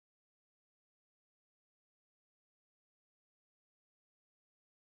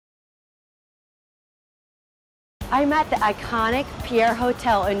I'm at the iconic Pierre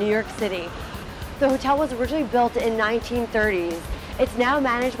Hotel in New York City. The hotel was originally built in 1930s. It's now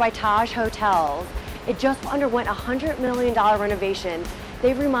managed by Taj Hotels. It just underwent a $100 million renovation.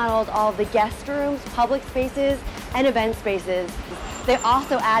 They've remodeled all of the guest rooms, public spaces, and event spaces. They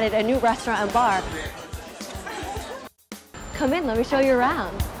also added a new restaurant and bar. Come in, let me show you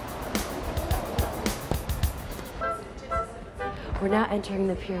around. We're now entering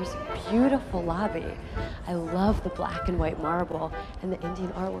the Pierre's beautiful lobby. I love the black and white marble and the Indian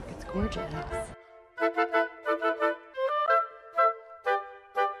artwork, it's gorgeous.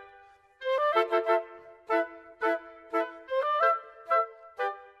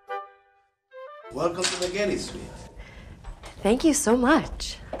 Welcome to the Getty Suite. Thank you so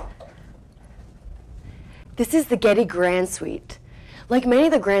much. This is the Getty Grand Suite. Like many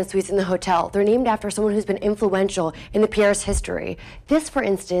of the grand suites in the hotel, they're named after someone who's been influential in the Pierre's history. This, for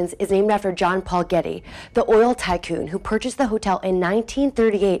instance, is named after John Paul Getty, the oil tycoon who purchased the hotel in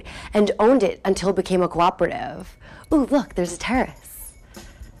 1938 and owned it until it became a cooperative. Ooh, look, there's a terrace.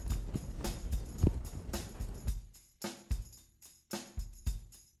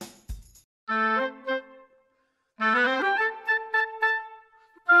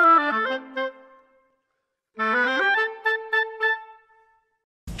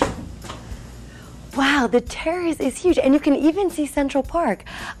 Wow, the terrace is huge, and you can even see Central Park.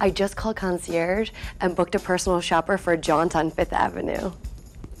 I just called concierge and booked a personal shopper for a jaunt on 5th Avenue.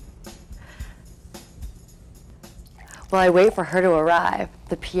 While I wait for her to arrive,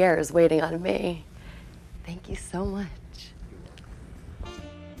 the Pierre is waiting on me. Thank you so much.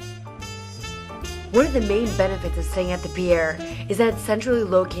 One of the main benefits of staying at the Pierre is that it's centrally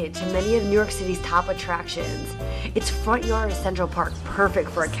located to many of New York City's top attractions. Its front yard is Central Park, perfect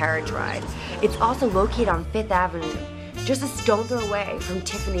for a carriage ride. It's also located on 5th Avenue, just a stone throw away from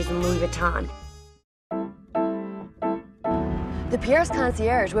Tiffany's and Louis Vuitton. The Pierre's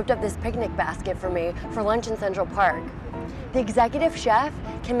concierge whipped up this picnic basket for me for lunch in Central Park. The executive chef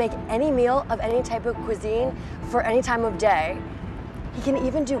can make any meal of any type of cuisine for any time of day. He can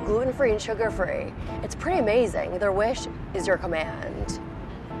even do gluten-free and sugar-free. It's pretty amazing. Their wish is your command.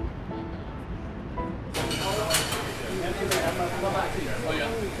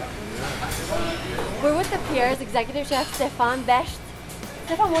 We're with the Pierre's executive chef, Stéphane Becht.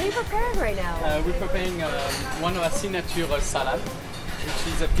 Stéphane, what are you preparing right now? We're preparing one of our signature salad,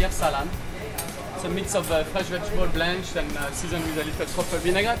 which is a Pierre salad. It's a mix of fresh vegetable blanched and seasoned with a little truffle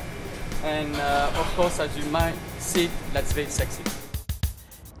vinaigrette. And of course, as you might see, that's very sexy.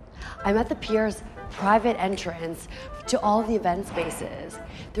 I'm at the Pierre's private entrance to all of the event spaces.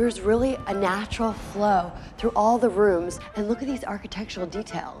 There's really a natural flow through all the rooms, and look at these architectural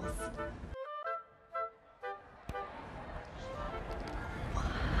details.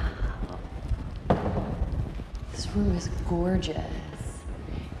 Wow. This room is gorgeous.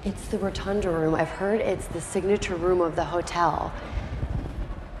 It's the rotunda room. I've heard it's the signature room of the hotel.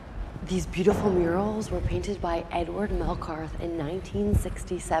 These beautiful murals were painted by Edward Melcarth in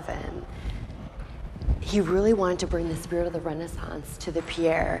 1967. He really wanted to bring the spirit of the Renaissance to the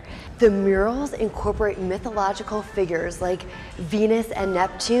Pierre. The murals incorporate mythological figures like Venus and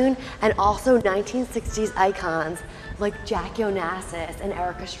Neptune, and also 1960s icons like Jackie Onassis and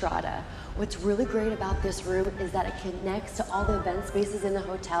Eric Estrada. What's really great about this room is that it connects to all the event spaces in the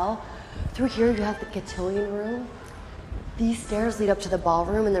hotel. Through here you have the cotillion room. These stairs lead up to the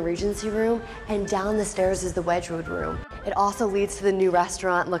ballroom and the Regency room, and down the stairs is the Wedgwood room. It also leads to the new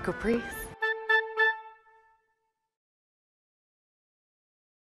restaurant, Le Caprice.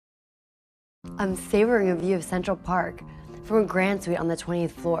 I'm savoring a view of Central Park from a grand suite on the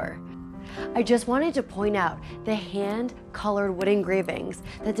 20th floor. I just wanted to point out the hand-colored wood engravings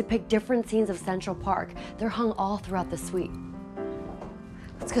that depict different scenes of Central Park. They're hung all throughout the suite.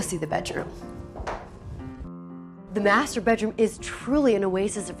 Let's go see the bedroom. The master bedroom is truly an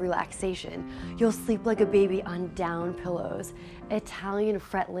oasis of relaxation. You'll sleep like a baby on down pillows, Italian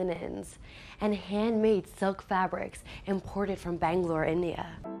fret linens, and handmade silk fabrics imported from Bangalore, India.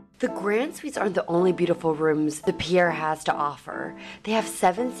 The grand suites aren't the only beautiful rooms the Pierre has to offer. They have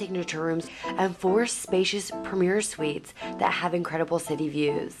 7 signature rooms and 4 spacious premier suites that have incredible city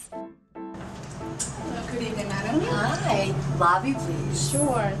views. Good evening, madam. Hi, lobby please.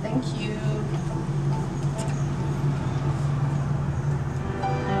 Sure, thank you.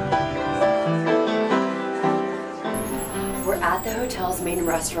 We're at the hotel's main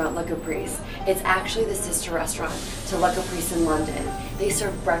restaurant, Le Caprice. It's actually the sister restaurant to Le Caprice in London. They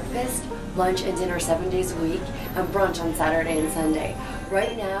serve breakfast, lunch, and dinner 7 days a week, and brunch on Saturday and Sunday.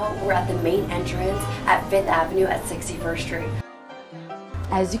 Right now, we're at the main entrance at 5th Avenue at 61st Street.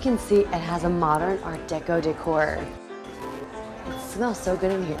 As you can see, it has a modern Art Deco decor. It smells so good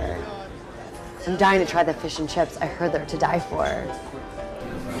in here. I'm dying to try the fish and chips. I heard they're to die for.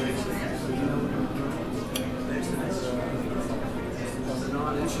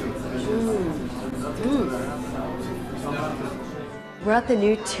 We're at the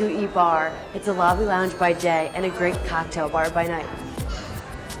new 2E bar. It's a lobby lounge by day and a great cocktail bar by night.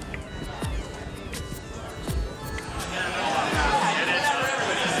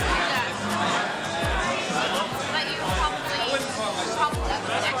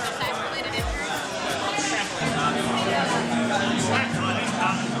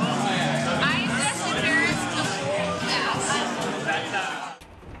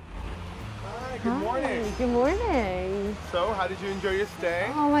 Good morning. So, how did you enjoy your stay?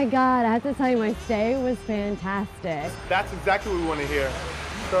 Oh my God, I have to tell you, my stay was fantastic. That's exactly what we want to hear.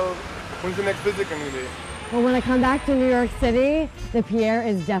 So, when's the next visit going to be? Well, when I come back to New York City, the Pierre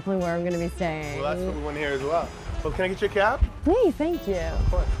is definitely where I'm going to be staying. Well, that's what we want to hear as well. Well, can I get your cab? Please, thank you. Of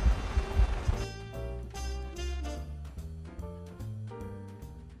course.